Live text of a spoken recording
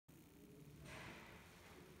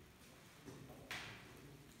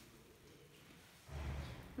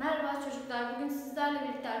çocuklar, bugün sizlerle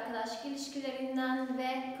birlikte arkadaşlık ilişkilerinden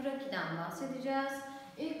ve Kroki'den bahsedeceğiz.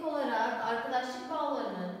 İlk olarak arkadaşlık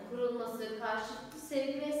bağlarının kurulması karşılıklı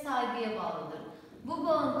sevgi ve saygıya bağlıdır. Bu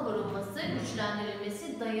bağın korunması,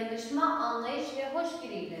 güçlendirilmesi, dayanışma, anlayış ve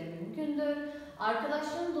hoşgörüyle mümkündür.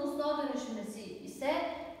 Arkadaşlığın dostluğa dönüşmesi ise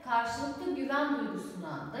karşılıklı güven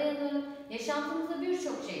duygusuna dayanır. Yaşantımızda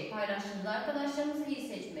birçok şey paylaştığımız arkadaşlarımızı iyi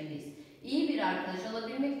seçmeliyiz. İyi bir arkadaş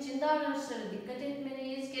olabilmek için davranışlara dikkat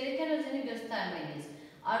etmeliyiz, gereken özeni göstermeliyiz.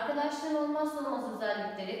 Arkadaşlığın olmazsa olmaz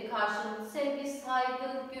özellikleri karşılıklı sevgi,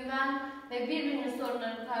 saygı, güven ve birbirinin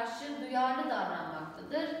sorunlarına karşı duyarlı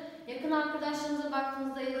davranmaktadır. Yakın arkadaşlarınıza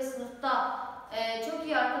baktığınızda ya da sınıfta çok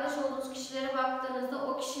iyi arkadaş olduğunuz kişilere baktığınızda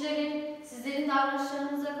o kişilerin sizlerin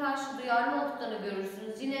davranışlarınıza karşı duyarlı olduklarını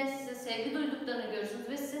görürsünüz. Yine size sevgi duyduklarını görürsünüz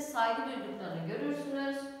ve size saygı duyduklarını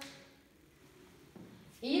görürsünüz.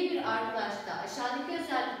 İyi bir arkadaşta aşağıdaki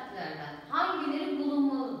özelliklerden hangileri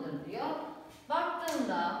bulunmalıdır diyor.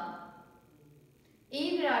 Baktığımda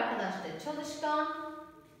iyi bir arkadaşta çalışkan,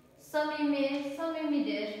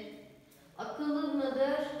 samimidir,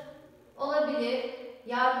 akıllıdır, olabilir,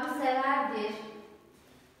 yardımseverdir,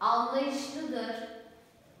 anlayışlıdır,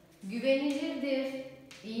 güvenilirdir,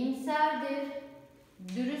 iyimserdir,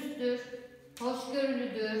 dürüsttür,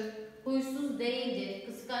 hoşgörülüdür, huysuz değildir,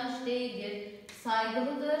 kıskanç değildir,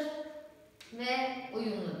 saygılıdır ve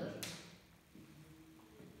uyumludur.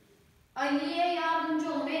 Ali'ye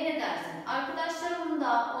yardımcı olmaya ne dersin?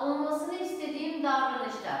 Arkadaşlarımda olmasını istediğim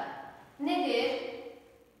davranışlar nedir?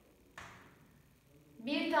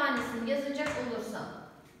 Bir tanesini yazacak olursam,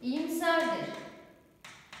 iyimserdir.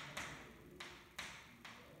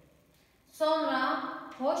 Sonra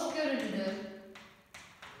hoşgörülüdür.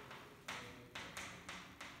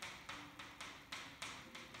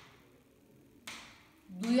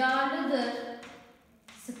 Duyarlıdır.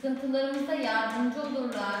 Sıkıntılarımızda yardımcı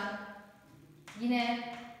olurlar.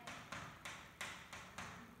 Yine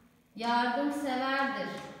yardımseverdir.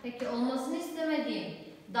 Peki olmasını istemediğim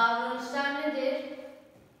davranışlar nedir?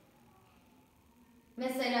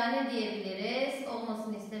 Mesela ne diyebiliriz?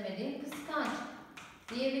 Olmasını istemediğim kıskanç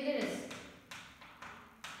diyebiliriz.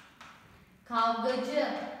 Kavgacı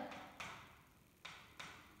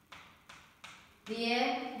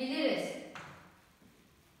diyebiliriz.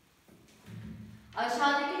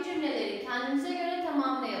 Aşağıdaki cümleleri kendimize göre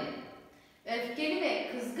tamamlayalım. Öfkeli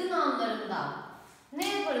ve kızgın anlarında ne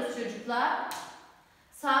yaparız çocuklar?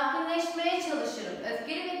 Sakinleşmeye çalışırım.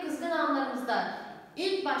 Öfkeli ve kızgın anlarımızda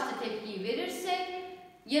ilk başta tepkiyi verirsek,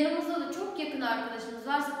 yanımızda da çok yakın arkadaşımız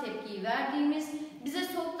varsa tepkiyi verdiğimiz, bize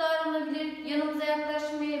soğuk davranabilir, yanımıza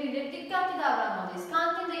yaklaşmayabilir, dikkatli davranmalıyız.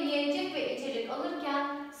 Kantinde yiyecek ve içecek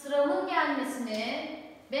alırken sıramın gelmesini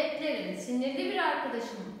beklerim. Sinirli bir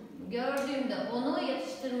arkadaşım gördüğümde onu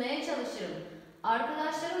yatıştırmaya çalışırım.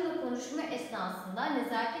 Arkadaşlarımla konuşma esnasında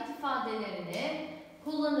nezaket ifadelerini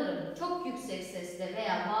kullanırım. Çok yüksek sesle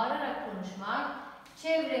veya bağırarak konuşmak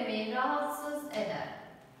çevremi rahatsız eder.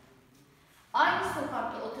 Aynı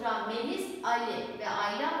sokakta oturan Melis, Ali ve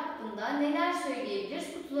Ayla hakkında neler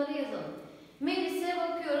söyleyebiliriz? Kutuları yazalım. Melis'e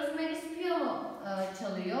bakıyoruz. Melis piyano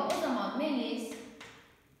çalıyor. O zaman Melis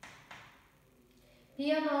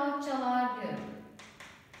piyano çalar diyorum.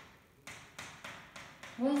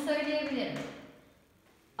 Bunu söyleyebilirim.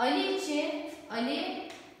 Ali için Ali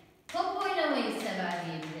top oynamayı sever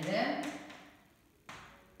diyebilirim.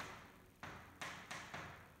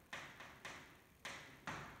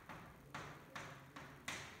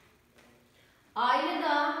 Ayla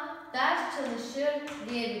da ders çalışır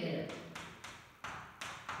diyebilirim.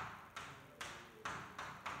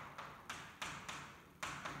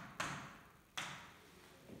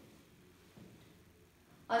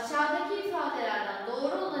 Aşağıdaki ifadelerden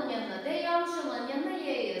doğru olan yanına D, yanlış olan yanına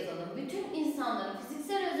Y yazalım. Bütün insanların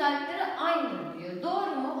fiziksel özellikleri aynıdır diyor.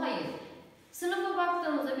 Doğru mu? Hayır. Sınıfa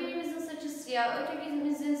baktığımızda birimizin saçı siyah,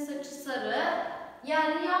 ötekimizin saçı sarı.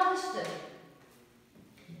 Yani yanlıştır.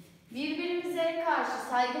 Birbirimize karşı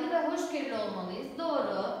saygılı ve hoşgörülü olmalıyız.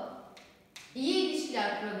 Doğru. İyi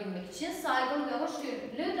ilişkiler kurabilmek için saygılı ve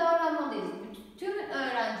hoşgörülü davranmalıyız. Tüm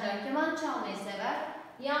öğrenciler keman çalmayı sever.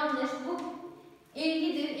 Yanlış. Bu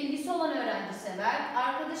ilgidir. İlgisi olan öğrenci sever.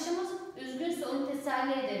 Arkadaşımız üzgünse onu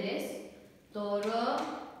teselli ederiz. Doğru.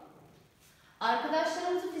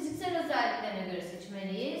 Arkadaşlarımızı fiziksel özelliklerine göre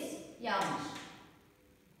seçmeliyiz. Yanlış.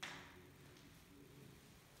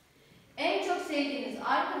 En çok sevdiğiniz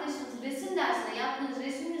arkadaşınız resim dersinde yaptığınız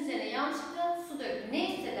resmin üzerine yanlışlıkla su döktü. Ne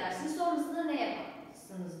hissedersiniz? Sonrasında ne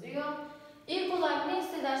yaparsınız diyor. İlk olarak ne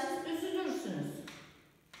hissedersiniz? Üzülürsünüz.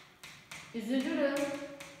 Üzülürüm.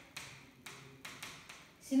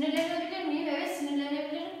 Sinirlenebilir miyim? Evet,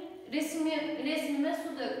 sinirlenebilirim. resmime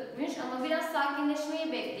su dökmüş ama biraz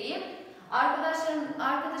sakinleşmeyi bekleyip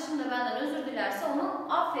arkadaşım da benden özür dilerse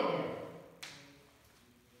onu affederim.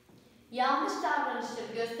 Yanlış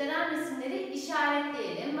davranışları gösteren resimleri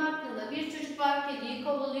işaretleyelim. Baktığında bir çocuk var, kediyi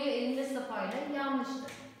kovalıyor elinde sopayla,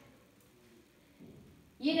 yanlıştır.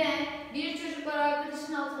 Yine bir çocuk var,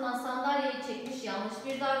 arkadaşın altından sandalyeyi çekmiş, yanlış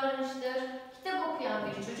bir davranıştır. Kitap okuyan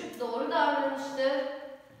bir çocuk, doğru davranıştır.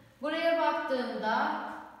 Buraya baktığımda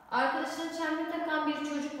arkadaşına çember takan bir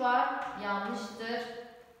çocuk var, yanlıştır.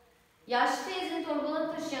 Yaşlı teyzenin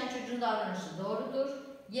torbalarını taşıyan çocuğun davranışı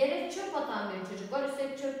doğrudur. Yere çöp atan bir çocuk var,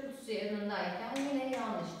 üstelik çöp kutusu yanındayken yine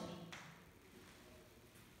yanlıştır.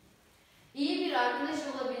 İyi bir arkadaş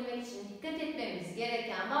olabilmek için dikkat etmemiz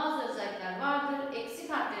gereken bazı özellikler vardır. Eksik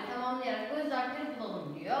harfleri tamamlayarak bu özellikleri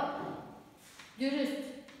bulalım diyor. Dürüst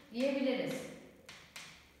diyebiliriz.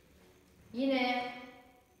 Yine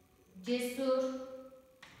cesur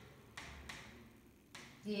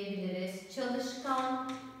diyebiliriz.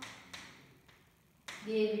 Çalışkan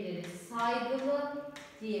diyebiliriz. Saygılı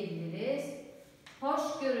diyebiliriz.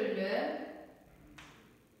 Hoşgörülü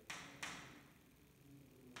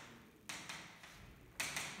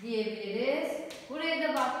diyebiliriz. Buraya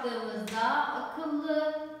da baktığımızda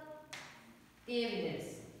akıllı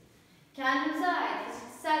diyebiliriz. Kendimize ait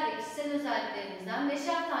fiziksel ve kişisel özelliklerimizden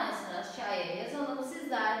 5'er tanesini aşağıya yazalım.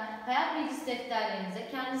 Sizler hayat bilgisi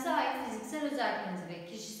defterlerinize kendinize ait fiziksel özelliklerinizi ve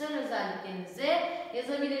kişisel özelliklerinizi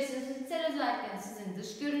yazabilirsiniz. Fiziksel özellikleriniz sizin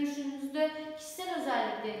dış görünüşünüzdü. Kişisel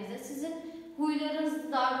özellikleriniz de sizin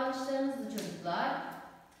huylarınız, davranışlarınızdı çocuklar.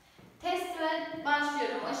 Testime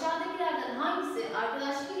başlıyorum. Aşağıdakilerden hangisi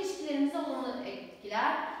arkadaşlık ilişkilerimizi olumlu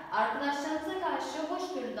etkiler? Arkadaşlarımıza karşı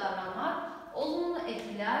hoşgörülü davranmak olumlu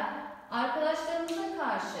etkiler. Arkadaşlarımıza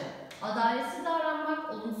karşı adaletsiz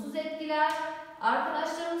davranmak olumsuz etkiler.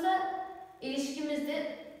 Arkadaşlarımıza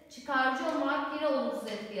ilişkimizde çıkarcı olmak yine olumsuz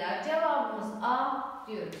etkiler. Cevabımız A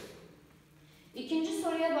diyoruz. İkinci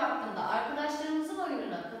soruya baktığımda arkadaşlarımızın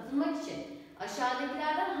oyununa katılmak için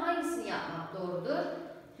aşağıdakilerden hangisini yapmak doğrudur?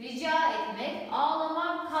 Rica etmek,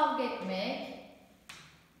 ağlamak, kavga etmek.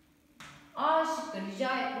 A şıkkı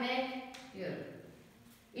rica etmek diyorum.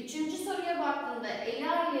 Üçüncü soruya baktığımda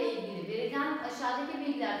Ela ile ilgili verilen aşağıdaki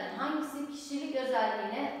bilgilerden hangisi kişilik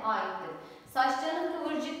özelliğine aittir? Saçlarının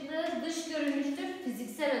kıvırcıklığı dış görünüştür,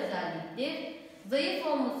 fiziksel özelliktir. Zayıf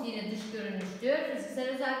olması yine dış görünüştür, fiziksel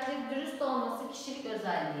özelliktir. Dürüst olması kişilik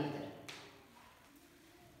özelliğidir.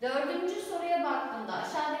 Dördüncü soruya baktığımda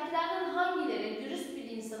aşağıdakilerden hangileri dürüst bir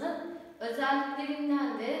insanın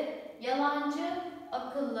özelliklerindendir? Yalancı,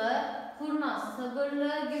 akıllı, kurnaz,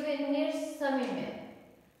 sabırlı, güvenilir, samimi.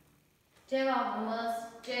 Cevabımız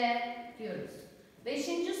C diyoruz.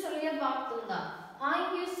 Beşinci soruya baktığımda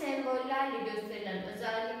hangi sembollerle gösterilen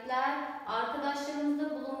özellikler arkadaşlarımızda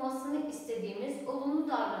bulunmasını istediğimiz olumlu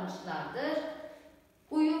davranışlardır?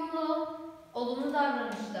 Uyumlu, olumlu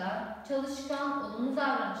davranışlar, çalışkan, olumlu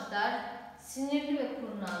davranışlar, sinirli ve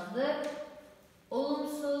kurnazlık,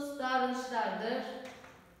 olumsuz davranışlardır.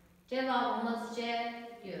 Cevabımız C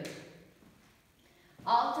diyoruz.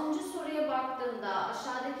 Altıncı soruya baktığımda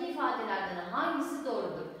aşağıdaki ifadelerden hangisi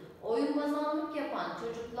doğrudur? Oyunbazanlık yapan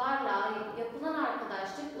çocuklarla yapılan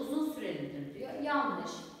arkadaşlık uzun sürelidir diyor.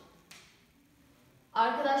 Yanlış.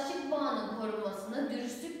 Arkadaşlık bağının korunmasında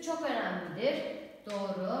dürüstlük çok önemlidir.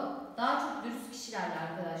 Doğru. Daha çok dürüst kişilerle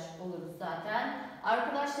arkadaş oluruz zaten.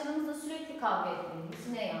 Arkadaşlarımızla sürekli kavga etmeliyiz.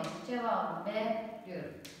 Ne yanlış? Cevabım B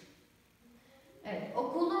diyorum. Evet.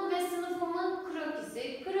 Okulun ve sınıfımın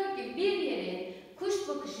krokisi. Kroki bir yerin kuş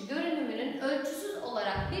bakışı görünümünün ölçüsüz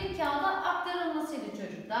olarak bir kağıda aktarılmasıydı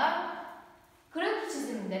çocuklar. Kroki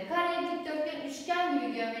çiziminde kare, dikdörtgen, üçgen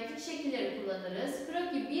gibi geometrik şekilleri kullanırız.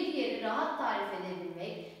 Kroki bir yeri rahat tarif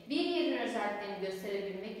edebilmek, bir yerin özelliklerini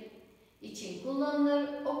gösterebilmek için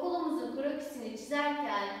kullanılır. Okulumuzun krokisini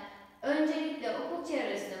çizerken öncelikle okul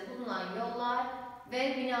çevresinde bulunan yollar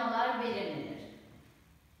ve binalar belirlenir.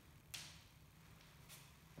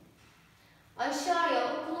 Aşağıya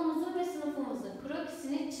okulumuzun ve sınıfımızın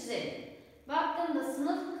krokisini çizelim. Baktığımda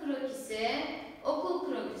sınıf krokisi, okul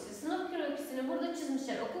krokisi, sınıf krokisini burada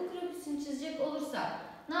çizmişler. Okul krokisini çizecek olursak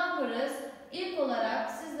ne yaparız? İlk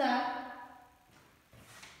olarak sizler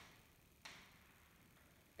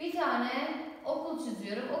bir tane okul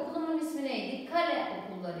çiziyorum. Okulumun ismi neydi? Kale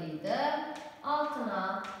okullarıydı.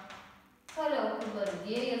 Altına kale okulları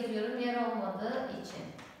diye yazıyorum yer olmadığı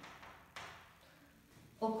için.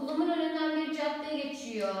 Okulumun önünden bir cadde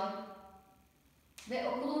geçiyor. Ve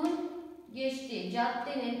okulumun geçtiği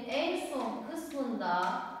caddenin en son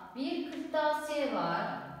kısmında bir kırtasiye var.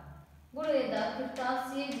 Buraya da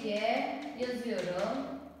kırtasiye diye yazıyorum.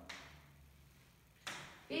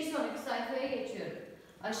 Bir sonraki sayfaya geçiyorum.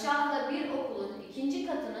 Aşağıda bir okulun 2.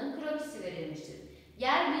 katının krokisi verilmiştir.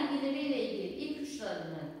 Yer bilgileriyle ilgili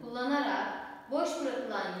ipuçlarını kullanarak boş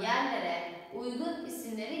bırakılan yerlere uygun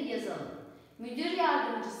isimleri yazalım. Müdür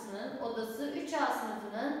yardımcısının odası 3A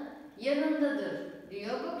sınıfının yanındadır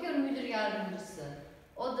diyor. Bakıyorum müdür yardımcısı.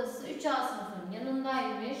 Odası 3A sınıfının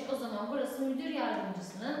yanındaymış. O zaman burası müdür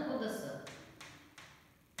yardımcısının odası.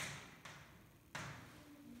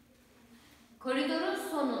 Koridorun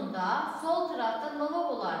sonunda sol tarafta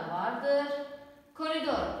lavabolar vardır.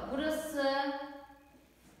 Koridor burası.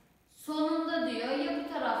 Sonunda diyor ya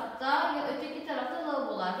bu tarafta ya öteki tarafta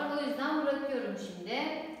lavabolar var. O yüzden bırakıyorum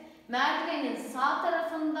şimdi. Merdivenin sağ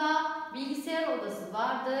tarafında bilgisayar odası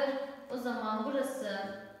vardır. O zaman burası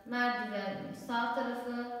merdivenin sağ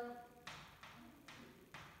tarafı,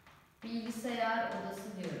 bilgisayar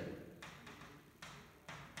odası diyorum.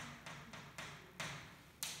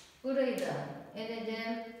 Burayı da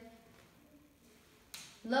eledim.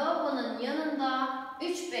 Lavabonun yanında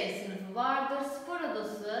 3B sınıfı vardır. Spor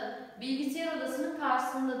odası bilgisayar odasının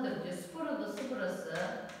karşısındadır diyor. Spor odası burası.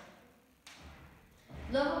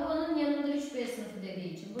 Lavabonun yanında 3B sınıfı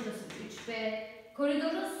dediği için burası 3B.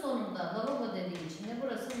 Koridorun sonunda lavabo dediği için de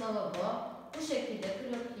burası lavabo. Bu şekilde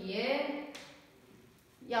krokiyi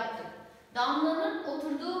yaptık. Damla'nın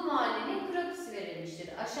oturduğu mahallenin krokisi verilmiştir.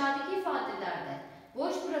 Aşağıdaki ifadelerde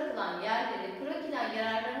boş bırakılan yerleri krokiden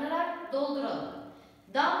yararlanarak dolduralım.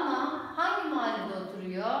 Damla hangi mahallede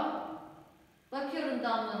oturuyor? Bakıyorum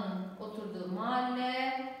Damla'nın oturduğu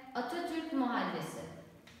mahalle Atatürk Mahallesi.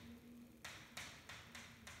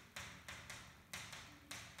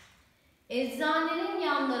 Eczanenin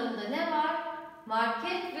yanlarında ne var?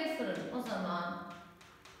 Market ve fırın. O zaman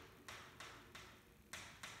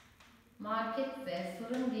market ve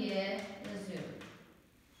fırın diye yazıyorum.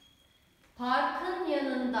 Parkın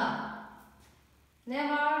yanında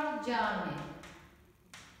ne var? Cami.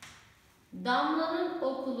 Damla'nın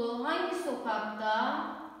okulu hangi sokakta?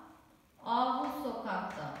 Ahu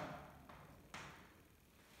sokakta.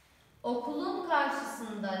 Okulun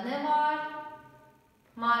karşısında ne var?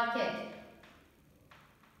 Market.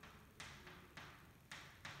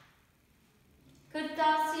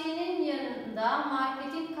 Kırtasiyenin yanında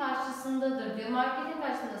marketin karşısındadır diyor. Marketin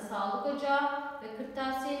karşısında sağlık ocağı ve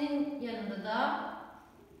kırtasiyenin yanında da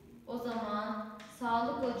o zaman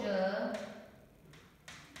sağlık ocağı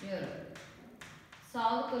diyorum.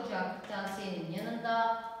 Sağlık ocağı kırtasiyenin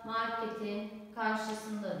yanında, marketin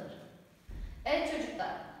karşısındadır. Evet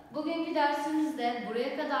çocuklar, bugünkü dersimiz de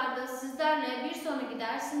buraya kadardı. Sizlerle bir sonraki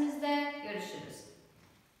dersimizde görüşürüz.